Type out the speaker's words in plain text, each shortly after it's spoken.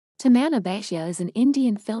Tamanna Bhatia is an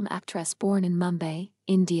Indian film actress born in Mumbai,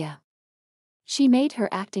 India. She made her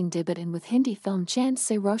acting debut with Hindi film Chand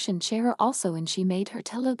Se Roshan Chehra also, and she made her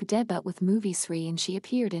Telugu debut with movie Saree, and she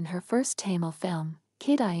appeared in her first Tamil film,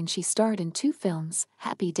 Kidai, and she starred in two films,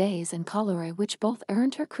 Happy Days and Kolore, which both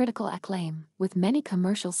earned her critical acclaim, with many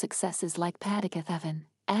commercial successes like Padikathavan,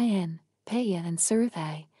 Ayan, Paya and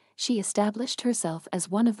Surthai. She established herself as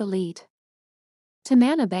one of the lead.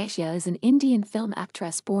 Tamanna Bhatia is an Indian film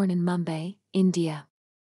actress born in Mumbai, India.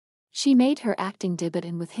 She made her acting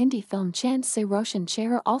debut with Hindi film Chand Se Roshan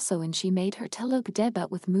Chehra also, and she made her Telugu debut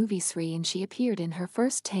with movie Saree, and she appeared in her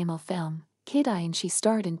first Tamil film, Kidai, and she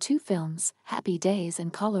starred in two films, Happy Days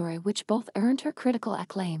and Kolore, which both earned her critical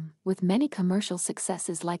acclaim, with many commercial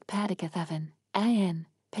successes like Padikathavan, Ayan,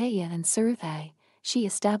 Paya and Surthai. She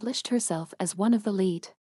established herself as one of the lead.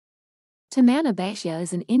 Tamanna Bhatia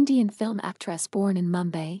is an Indian film actress born in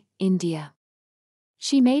Mumbai, India.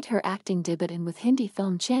 She made her acting debut with Hindi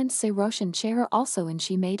film Chand Se Roshan Chehra also, and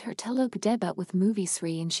she made her Telugu debut with movie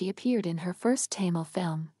Saree, and she appeared in her first Tamil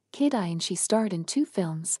film, Kidai, and she starred in two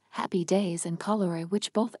films, Happy Days and Kolore,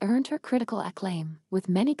 which both earned her critical acclaim, with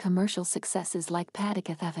many commercial successes like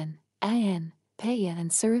Padikathavan, Ayan, Paya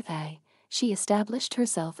and Surthai. She established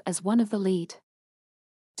herself as one of the lead.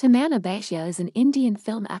 Tamanna Bhatia is an Indian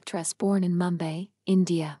film actress born in Mumbai,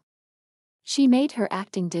 India. She made her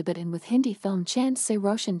acting debut with Hindi film Chand Se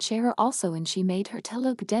Roshan Chehra also, and she made her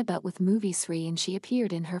Telugu debut with movie Saree, and she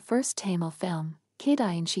appeared in her first Tamil film,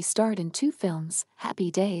 Kidai, and she starred in two films, Happy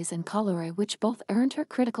Days and Kolore, which both earned her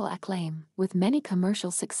critical acclaim, with many commercial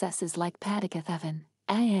successes like Padikathavan,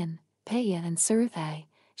 Ayan, Paya and Surthai.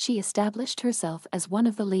 She established herself as one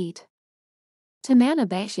of the lead. Tamanna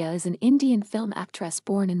Bhatia is an Indian film actress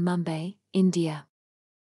born in Mumbai, India.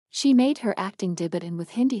 She made her acting debut with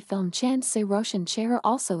Hindi film Chand Se Roshan Chehra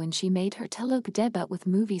also, and she made her Telugu debut with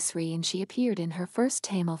movie Saree, and she appeared in her first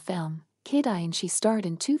Tamil film, Kidai, and she starred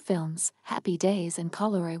in two films, Happy Days and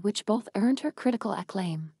Kolore, which both earned her critical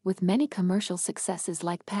acclaim, with many commercial successes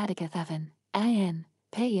like Padikathavan, Ayan,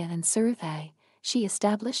 Paya and Surthai. She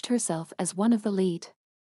established herself as one of the lead.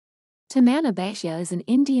 Tamanna Bhatia is an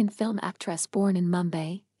Indian film actress born in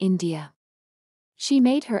Mumbai, India. She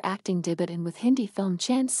made her acting debut with Hindi film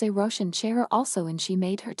Chand Se Roshan Chehra also, and she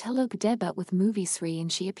made her Telugu debut with movie Saree,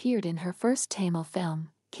 and she appeared in her first Tamil film,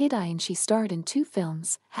 Kidai, and she starred in two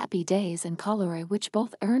films, Happy Days and Kolore, which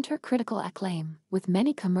both earned her critical acclaim, with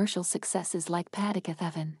many commercial successes like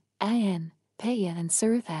Padikathavan, Ayan, Paya and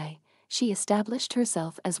Surthai. She established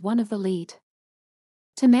herself as one of the lead.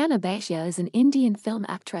 Tamanna Bhatia is an Indian film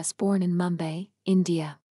actress born in Mumbai,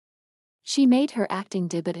 India. She made her acting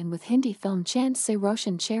debut with Hindi film Chand Se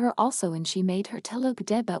Roshan Chehra also, and she made her Telugu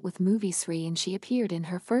debut with movie Saree, and she appeared in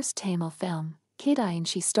her first Tamil film, Kidai, and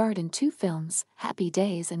she starred in two films, Happy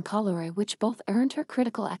Days and Kolore, which both earned her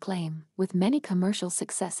critical acclaim, with many commercial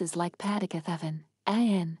successes like Padikathavan,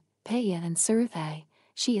 Ayan, Paya and Surthai.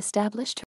 She established